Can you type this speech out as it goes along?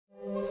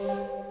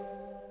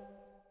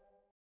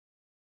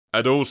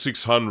At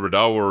 0600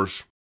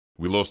 hours,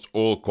 we lost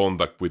all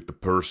contact with the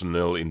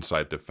personnel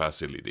inside the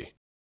facility.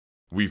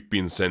 We've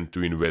been sent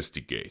to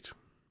investigate.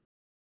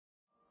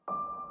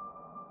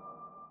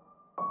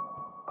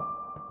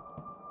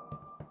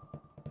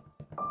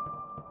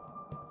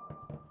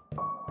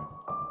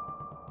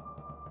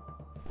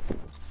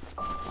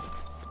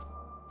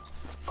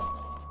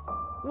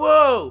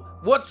 Whoa!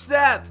 What's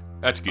that?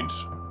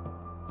 Atkins,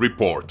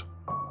 report.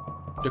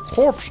 The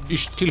corpse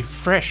is still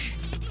fresh.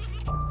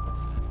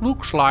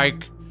 Looks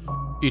like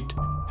it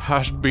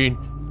has been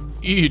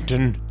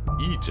eaten.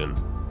 Eaten?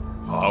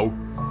 How?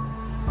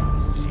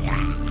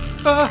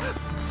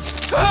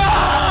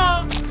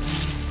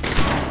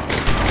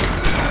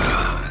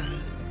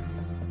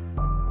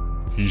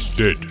 He's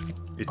dead.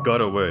 It got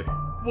away.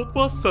 What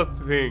was that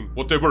thing?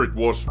 Whatever it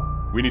was,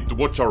 we need to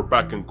watch our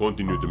back and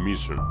continue the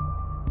mission.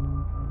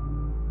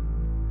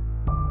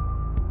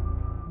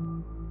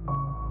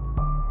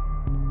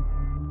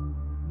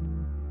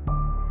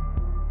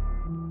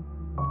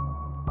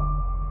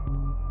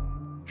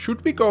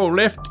 Should we go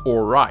left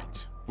or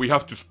right? We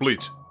have to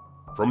split.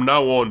 From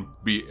now on,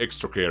 be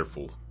extra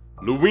careful.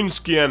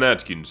 Lewinsky and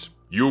Atkins,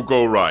 you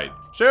go right.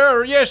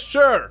 Sir, yes,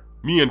 sir.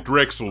 Me and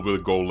Drexel will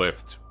go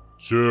left.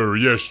 Sir,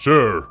 yes,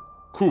 sir.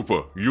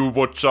 Cooper, you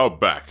watch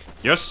out back.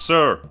 Yes,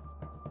 sir.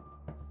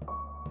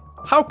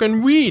 How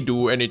can we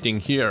do anything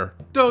here?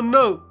 Don't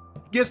know.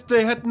 Guess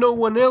they had no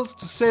one else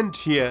to send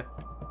here.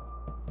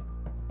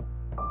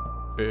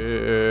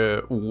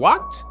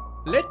 What?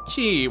 Let's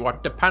see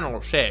what the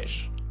panel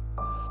says.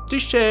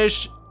 This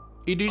says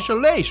it is a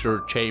laser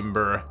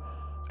chamber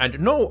and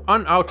no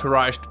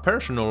unauthorized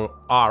personnel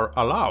are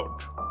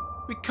allowed.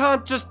 We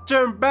can't just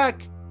turn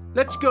back.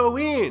 Let's go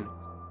in.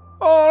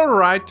 All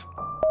right.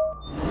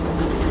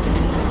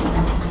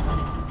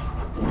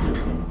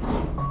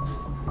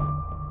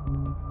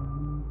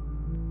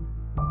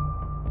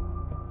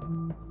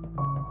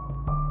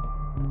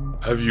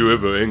 Have you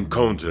ever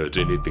encountered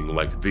anything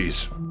like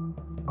this?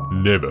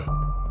 Never.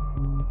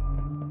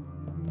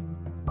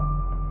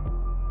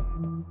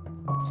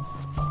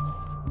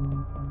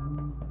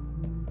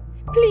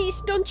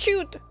 Please don't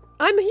shoot.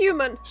 I'm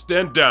human.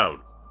 Stand down.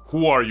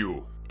 Who are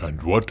you?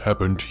 And what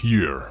happened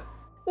here?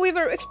 We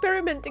were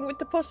experimenting with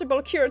the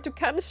possible cure to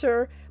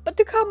cancer, but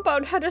the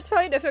compound had a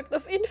side effect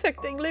of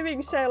infecting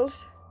living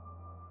cells.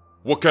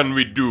 What can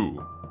we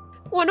do?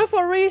 One of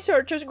our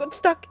researchers got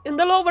stuck in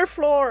the lower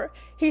floor.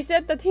 He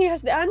said that he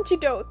has the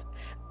antidote.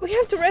 We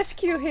have to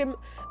rescue him,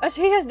 as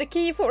he has the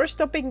key for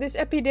stopping this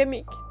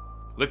epidemic.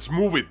 Let's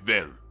move it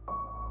then.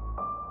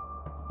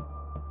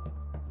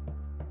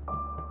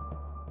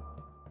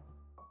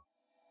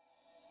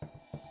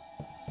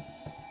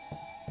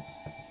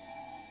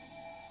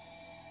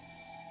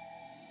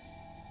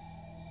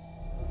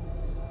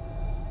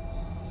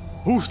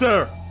 Who's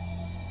there?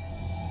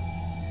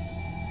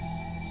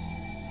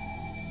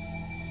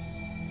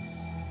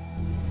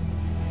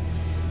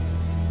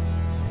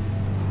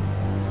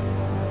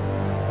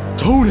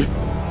 Tony!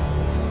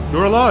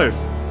 You're alive!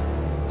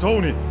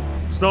 Tony!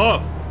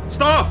 Stop!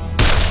 Stop!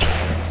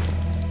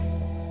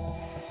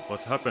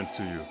 What happened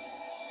to you?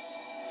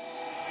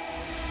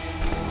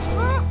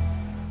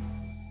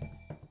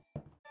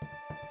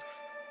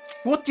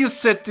 What you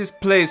said this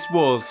place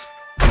was?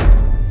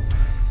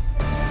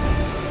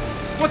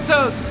 What's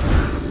up?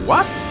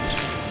 What?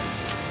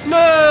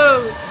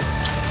 No!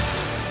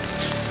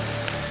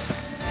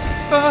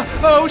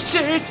 Oh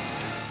shit!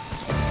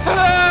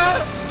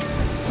 Ah!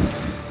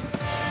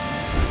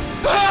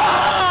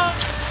 Ah!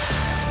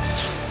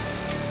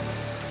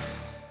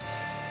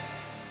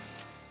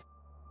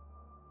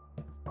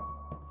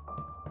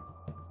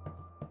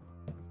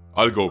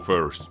 I'll go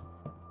first.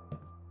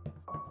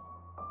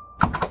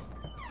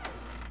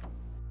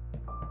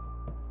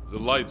 The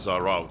lights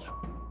are out.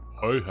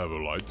 I have a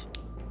light.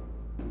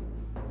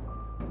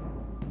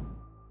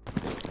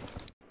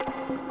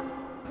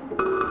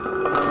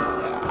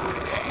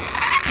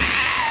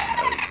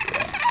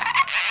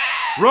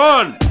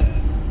 Run!